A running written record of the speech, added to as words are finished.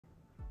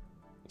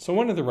So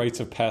one of the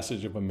rites of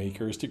passage of a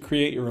maker is to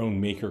create your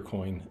own maker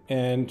coin.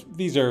 And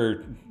these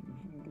are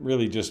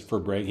really just for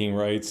bragging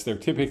rights. They're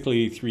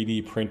typically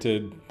 3D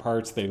printed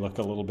parts. They look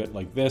a little bit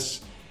like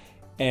this.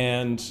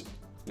 And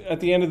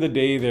at the end of the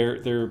day,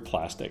 they're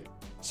plastic.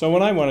 So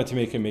when I wanted to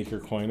make a maker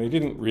coin, I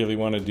didn't really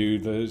want to do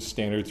the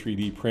standard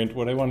 3D print.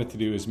 What I wanted to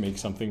do is make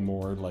something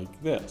more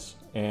like this.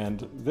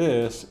 And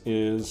this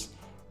is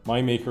my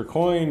maker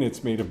coin.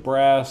 It's made of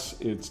brass,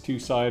 it's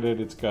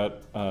two-sided, it's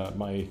got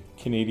my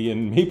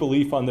Canadian maple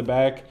leaf on the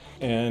back,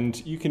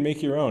 and you can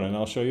make your own, and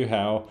I'll show you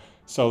how.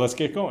 So let's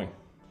get going.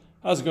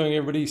 How's it going,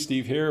 everybody?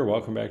 Steve here,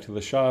 welcome back to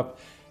the shop.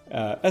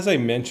 As I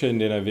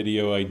mentioned in a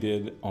video I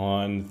did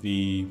on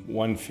the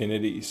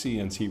onefinity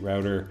CNC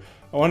router,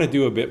 I want to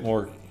do a bit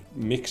more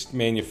mixed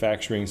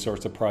manufacturing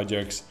sorts of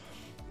projects.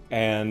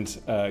 And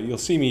you'll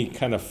see me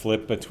kind of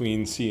flip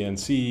between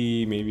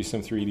CNC, maybe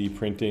some 3D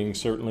printing,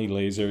 certainly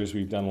lasers.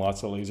 We've done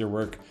lots of laser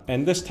work.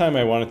 And this time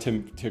I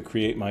wanted to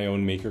create my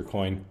own maker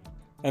coin.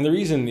 And the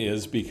reason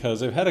is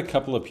because I've had a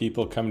couple of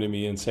people come to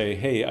me and say,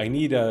 hey, I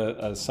need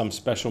some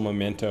special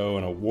memento,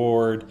 an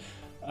award,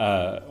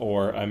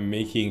 or I'm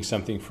making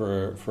something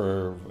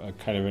for a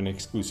kind of an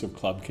exclusive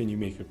club. Can you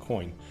make a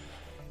coin?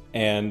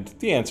 And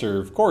the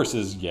answer, of course,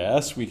 is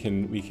yes, we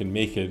can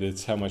make it.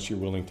 It's how much you're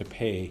willing to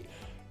pay.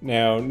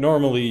 Now,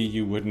 normally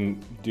you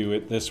wouldn't do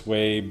it this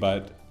way,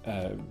 but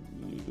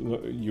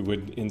you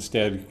would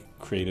instead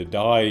create a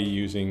die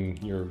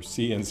using your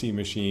CNC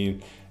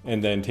machine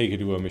and then take it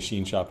to a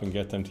machine shop and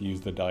get them to use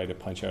the die to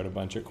punch out a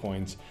bunch of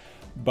coins.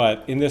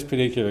 But in this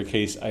particular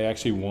case, I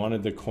actually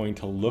wanted the coin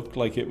to look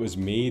like it was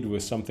made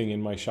with something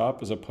in my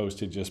shop as opposed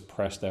to just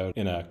pressed out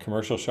in a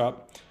commercial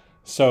shop.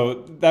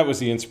 So that was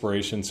the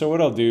inspiration. So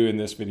what I'll do in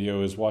this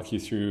video is walk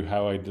you through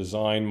how I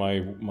design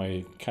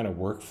my kind of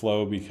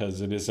workflow,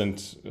 because it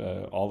isn't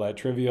all that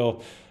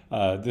trivial.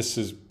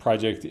 This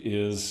project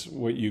is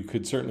what you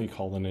could certainly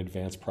call an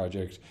advanced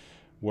project,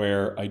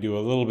 where I do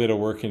a little bit of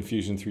work in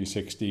Fusion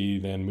 360,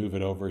 then move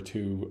it over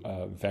to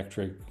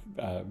Vectric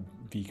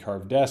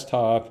V-Carve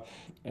desktop,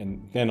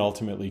 and then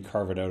ultimately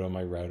carve it out on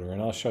my router.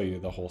 And I'll show you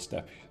the whole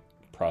step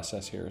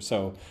process here.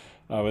 So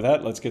with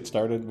that, let's get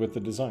started with the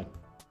design.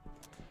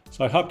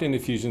 So I hopped into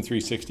Fusion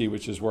 360,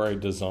 which is where I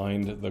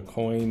designed the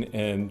coin,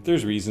 and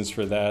there's reasons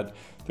for that.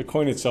 The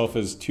coin itself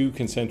is two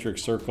concentric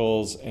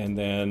circles and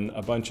then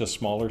a bunch of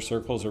smaller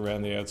circles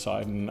around the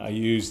outside, and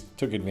I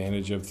took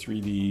advantage of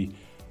Fusion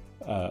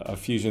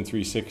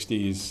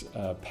 360's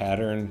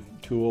pattern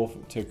tool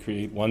to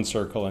create one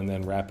circle and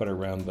then wrap it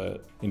around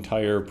the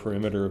entire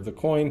perimeter of the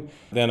coin.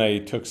 Then I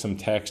took some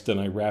text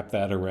and I wrapped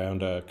that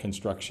around a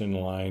construction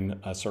line,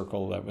 a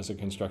circle that was a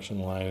construction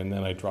line, and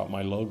then I dropped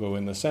my logo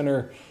in the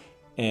center,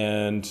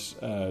 and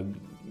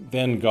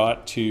then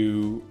got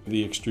to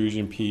the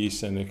extrusion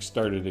piece and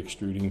started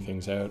extruding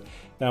things out.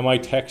 Now my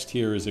text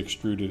here is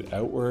extruded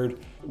outward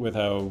with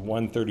a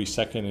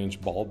 1/32 inch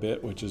ball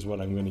bit, which is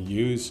what I'm going to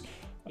use.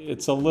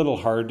 It's a little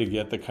hard to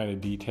get the kind of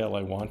detail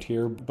I want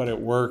here, but it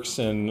works.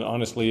 And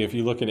honestly, if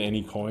you look at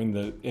any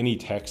coin, any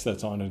text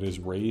that's on it is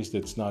raised,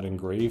 it's not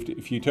engraved.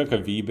 If you took a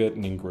V-bit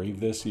and engraved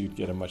this, you'd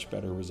get a much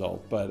better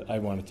result, but I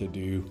wanted to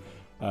do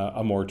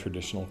a more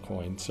traditional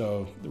coin.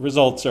 So the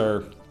results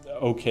are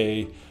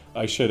okay.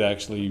 I should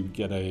actually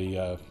get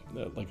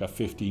like a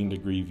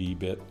 15-degree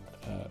V-bit.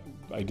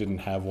 I didn't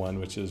have one,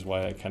 which is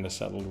why I kind of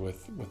settled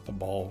with the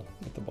ball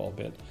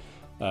bit.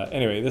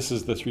 Anyway, this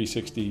is the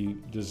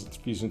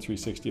Fusion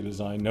 360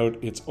 design. Note,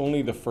 it's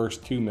only the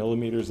first 2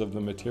 millimeters of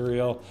the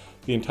material.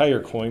 The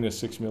entire coin is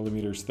 6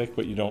 millimeters thick,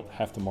 but you don't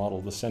have to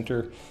model the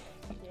center.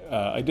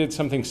 I did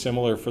something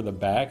similar for the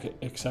back,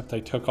 except I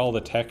took all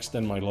the text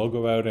and my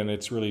logo out, and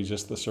it's really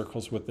just the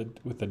circles with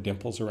the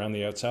dimples around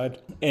the outside.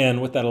 And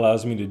what that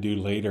allows me to do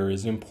later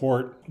is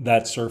import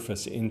that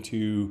surface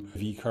into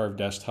V-Carve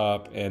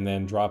desktop and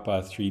then drop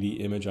a 3D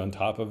image on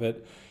top of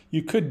it.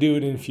 You could do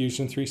it in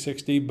Fusion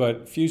 360,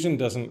 but Fusion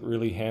doesn't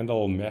really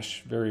handle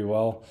mesh very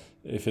well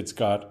if it's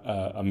got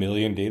a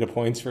million data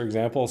points, for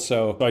example.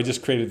 So I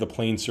just created the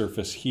plain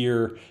surface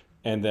here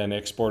and then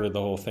exported the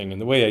whole thing.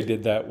 And the way I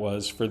did that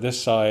was, for this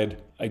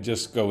side, I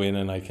just go in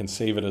and I can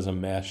save it as a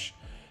mesh,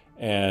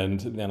 and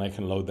then I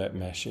can load that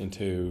mesh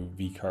into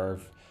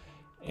V-Carve.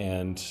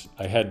 And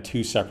I had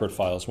two separate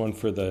files, one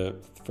for the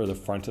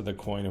front of the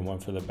coin and one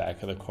for the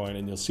back of the coin.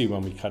 And you'll see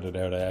when we cut it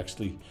out, I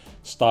actually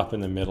stop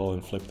in the middle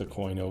and flip the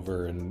coin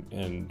over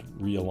and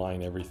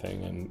realign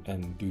everything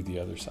and do the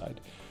other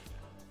side.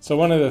 So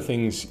one of the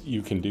things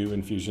you can do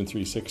in Fusion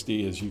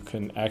 360 is you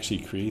can actually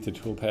create the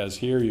toolpaths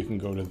here. You can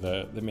go to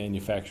the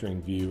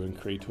manufacturing view and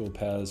create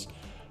toolpaths.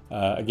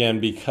 Again,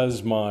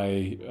 because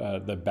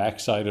the back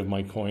side of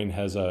my coin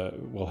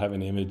will have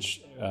an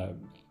image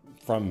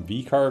from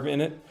V-Carve in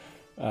it,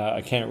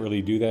 I can't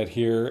really do that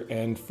here.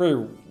 And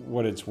for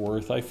what it's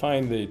worth, I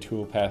find the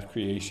Toolpath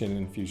Creation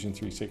in Fusion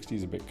 360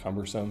 is a bit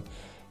cumbersome.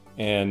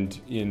 And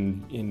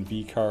in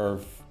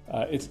V-Carve,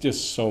 it's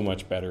just so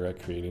much better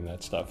at creating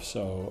that stuff.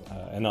 So,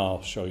 and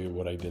I'll show you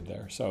what I did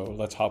there. So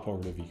let's hop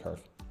over to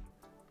V-Carve.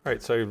 All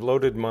right, so I've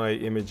loaded my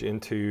image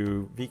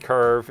into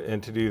V-Carve,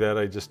 and to do that,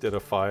 I just did a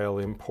file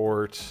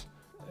import,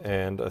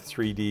 and a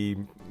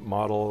 3D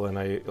model, and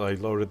I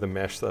loaded the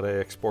mesh that I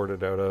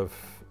exported out of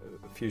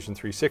Fusion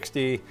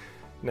 360.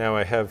 Now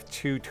I have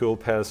two tool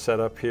paths set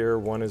up here.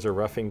 One is a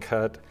roughing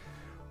cut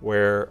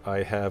where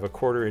I have a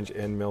 1/4 inch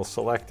end mill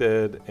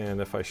selected,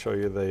 and if I show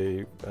you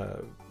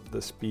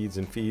the speeds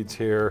and feeds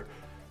here,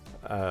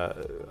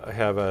 I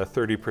have a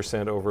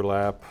 30%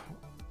 overlap,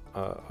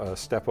 a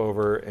step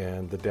over,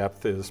 and the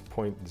depth is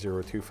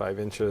 0.025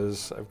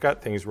 inches. I've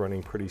got things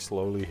running pretty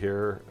slowly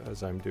here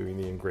as I'm doing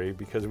the engrave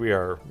because we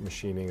are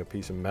machining a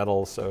piece of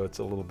metal, so it's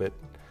a little bit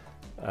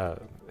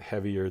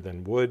heavier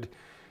than wood.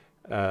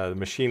 The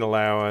machine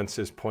allowance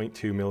is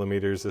 0.2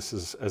 millimeters. This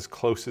is as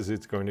close as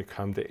it's going to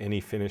come to any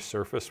finished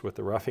surface with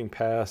the roughing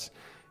pass.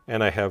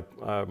 And I have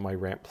my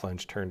ramp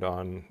plunge turned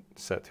on,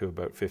 set to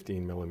about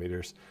 15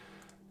 millimeters.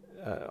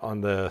 On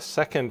the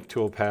second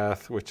tool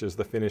path, which is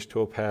the finished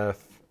tool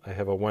path, I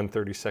have a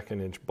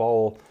 1/32 inch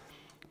ball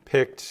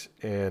picked,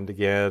 and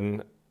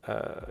again,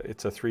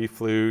 it's a 3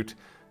 flute.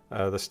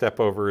 The step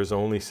over is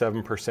only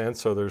 7%,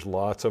 so there's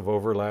lots of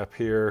overlap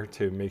here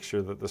to make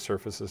sure that the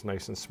surface is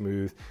nice and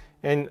smooth.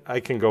 And I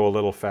can go a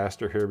little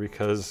faster here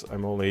because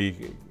I'm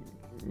only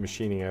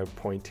machining out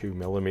 0.2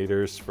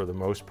 millimeters for the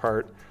most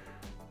part.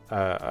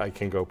 I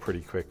can go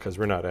pretty quick because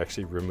we're not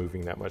actually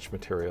removing that much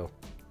material.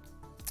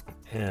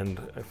 And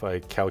if I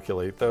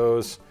calculate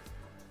those,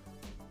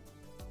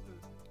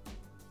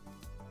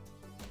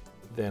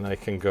 then I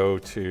can go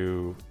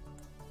to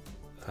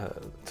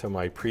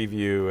my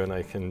preview, and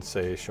I can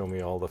say, show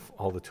me all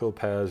the tool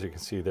paths. You can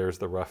see there's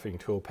the roughing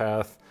tool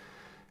path,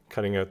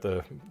 cutting out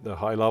the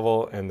high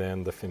level, and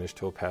then the finished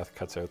tool path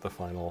cuts out the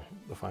final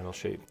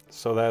shape.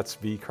 So that's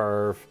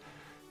V-carve.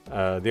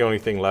 The only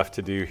thing left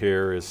to do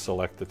here is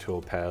select the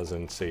tool paths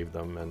and save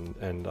them,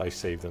 and I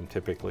save them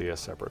typically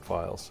as separate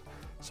files.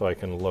 So I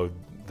can load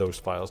those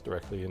files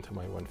directly into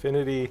my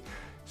onefinity,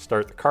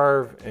 start the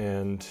carve,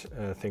 and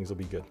things will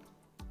be good.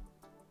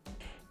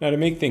 Now, to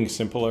make things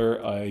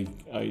simpler,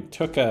 I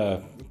took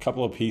a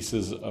couple of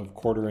pieces of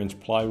 1/4 inch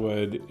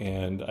plywood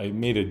and I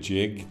made a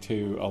jig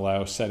to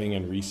allow setting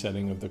and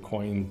resetting of the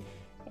coin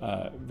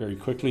very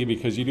quickly,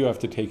 because you do have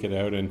to take it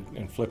out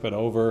and flip it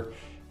over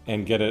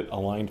and get it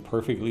aligned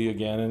perfectly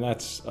again, and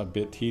that's a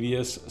bit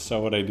tedious. So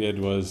what I did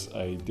was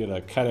I did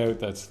a cutout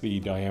that's the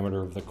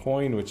diameter of the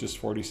coin, which is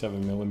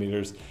 47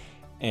 millimeters.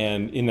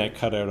 And in that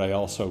cutout, I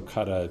also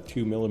cut a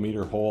 2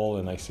 millimeter hole,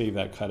 and I saved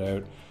that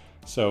cutout.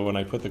 So when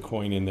I put the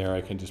coin in there,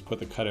 I can just put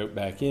the cutout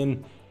back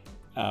in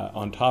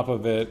on top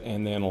of it,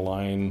 and then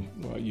align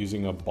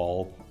using a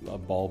ball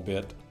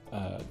bit,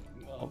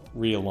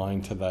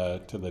 realign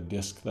to the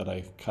disc that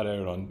I cut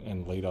out on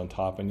and laid on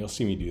top. And you'll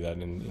see me do that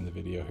in the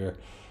video here.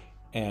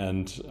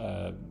 And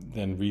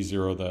then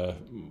re-zero the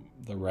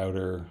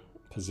router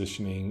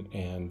positioning,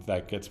 and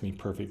that gets me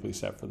perfectly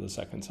set for the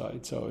second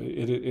side. So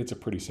it's a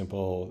pretty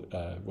simple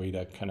way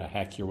to kind of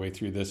hack your way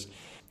through this.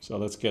 So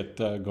let's get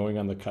going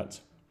on the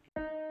cuts.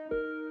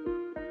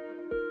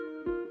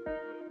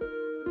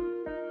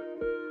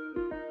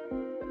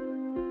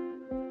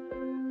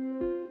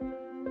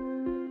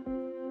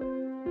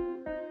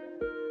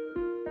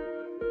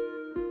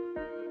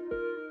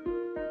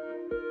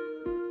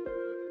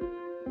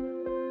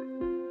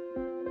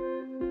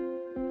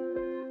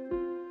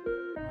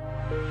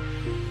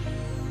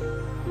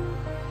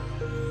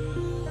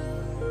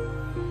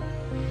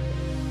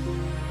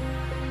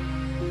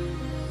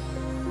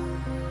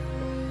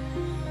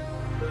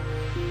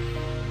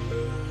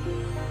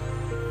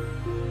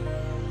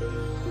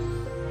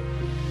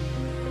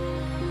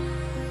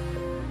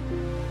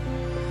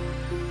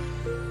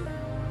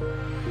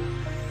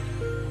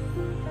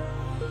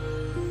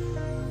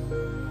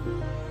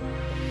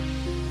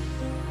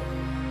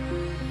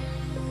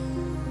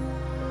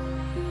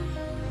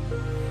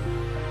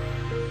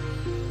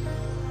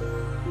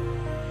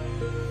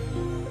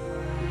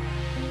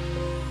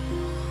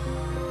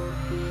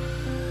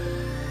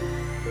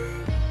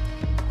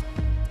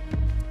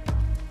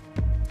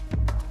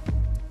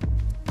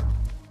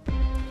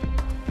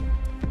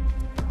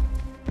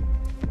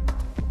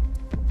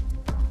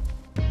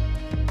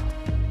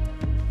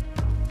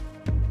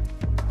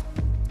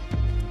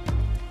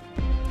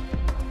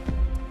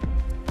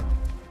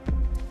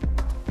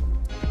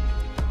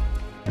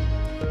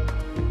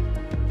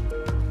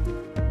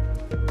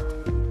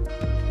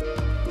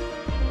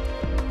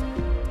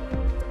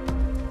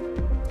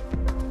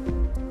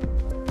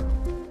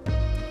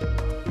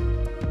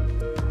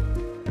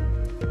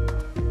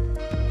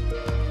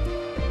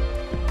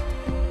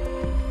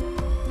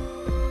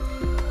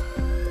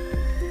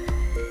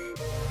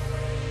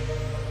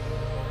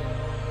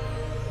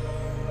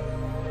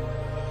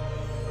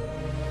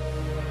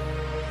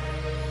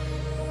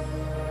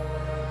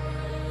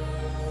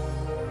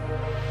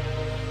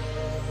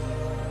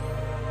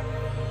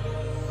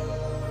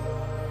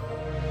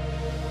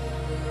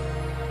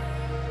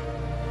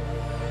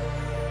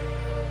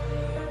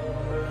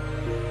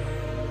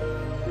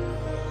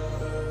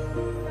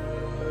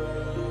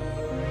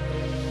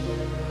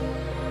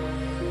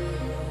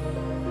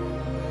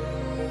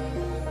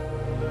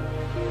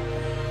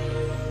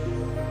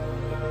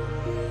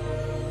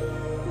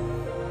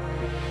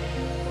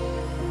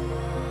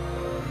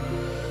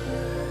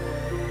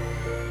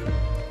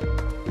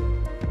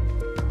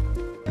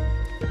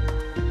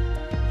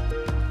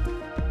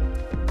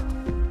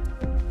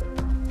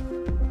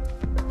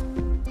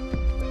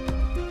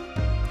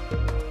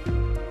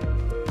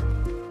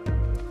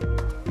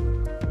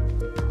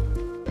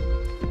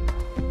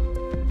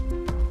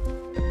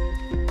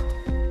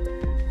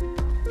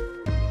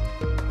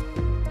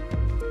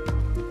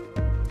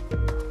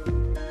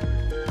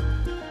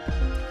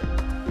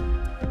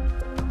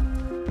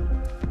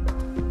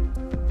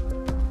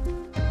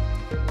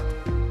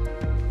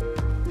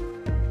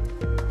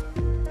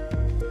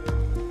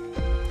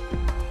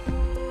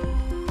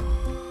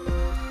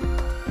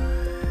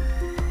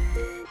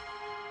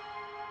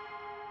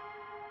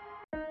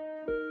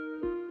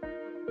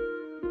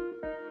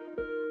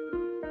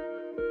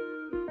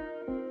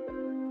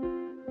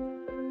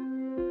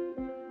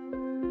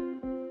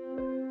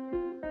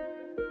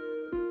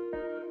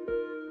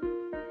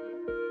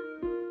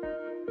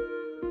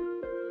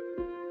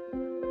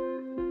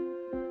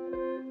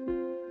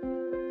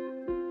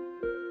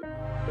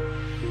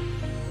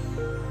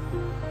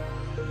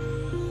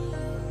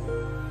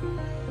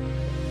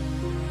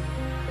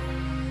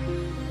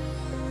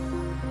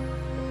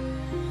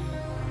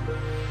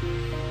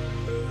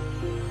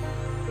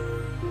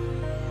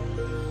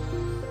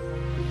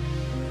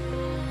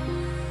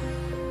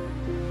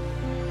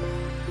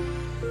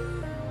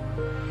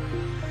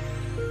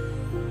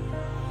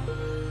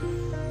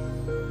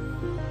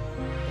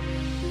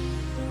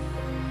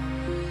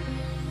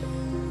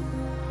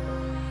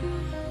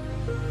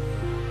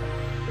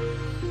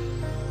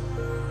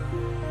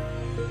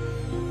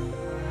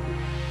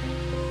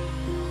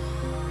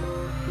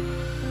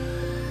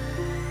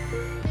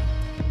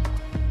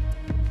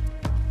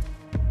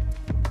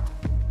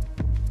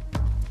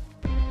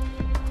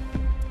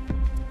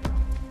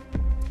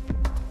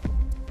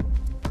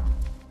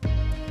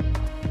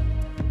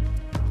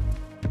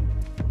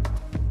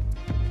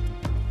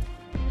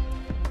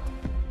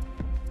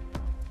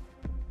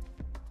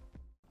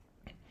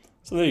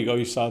 So there you go,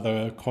 you saw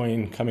the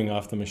coin coming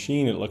off the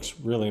machine. It looks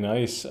really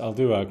nice. I'll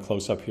do a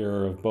close-up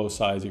here of both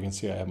sides. You can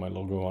see I have my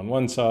logo on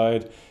one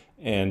side,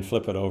 and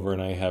flip it over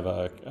and I have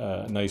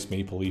a nice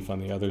maple leaf on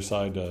the other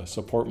side to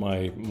support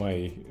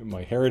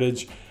my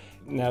heritage.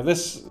 Now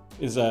this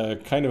is a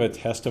kind of a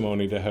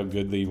testimony to how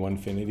good the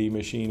onefinity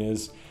machine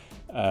is.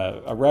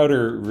 A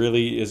router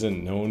really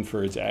isn't known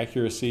for its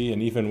accuracy,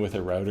 and even with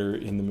a router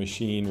in the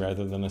machine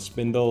rather than a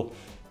spindle,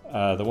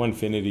 the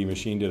onefinity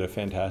machine did a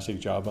fantastic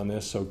job on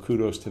this, so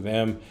kudos to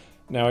them.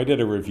 Now I did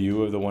a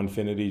review of the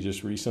onefinity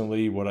just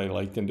recently, what I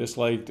liked and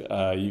disliked.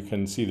 You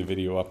can see the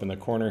video up in the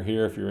corner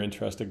here. If you're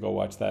interested, go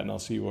watch that and I'll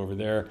see you over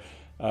there.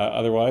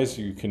 Otherwise,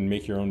 you can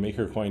make your own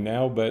maker coin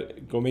now,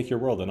 but go make your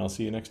world and I'll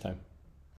see you next time.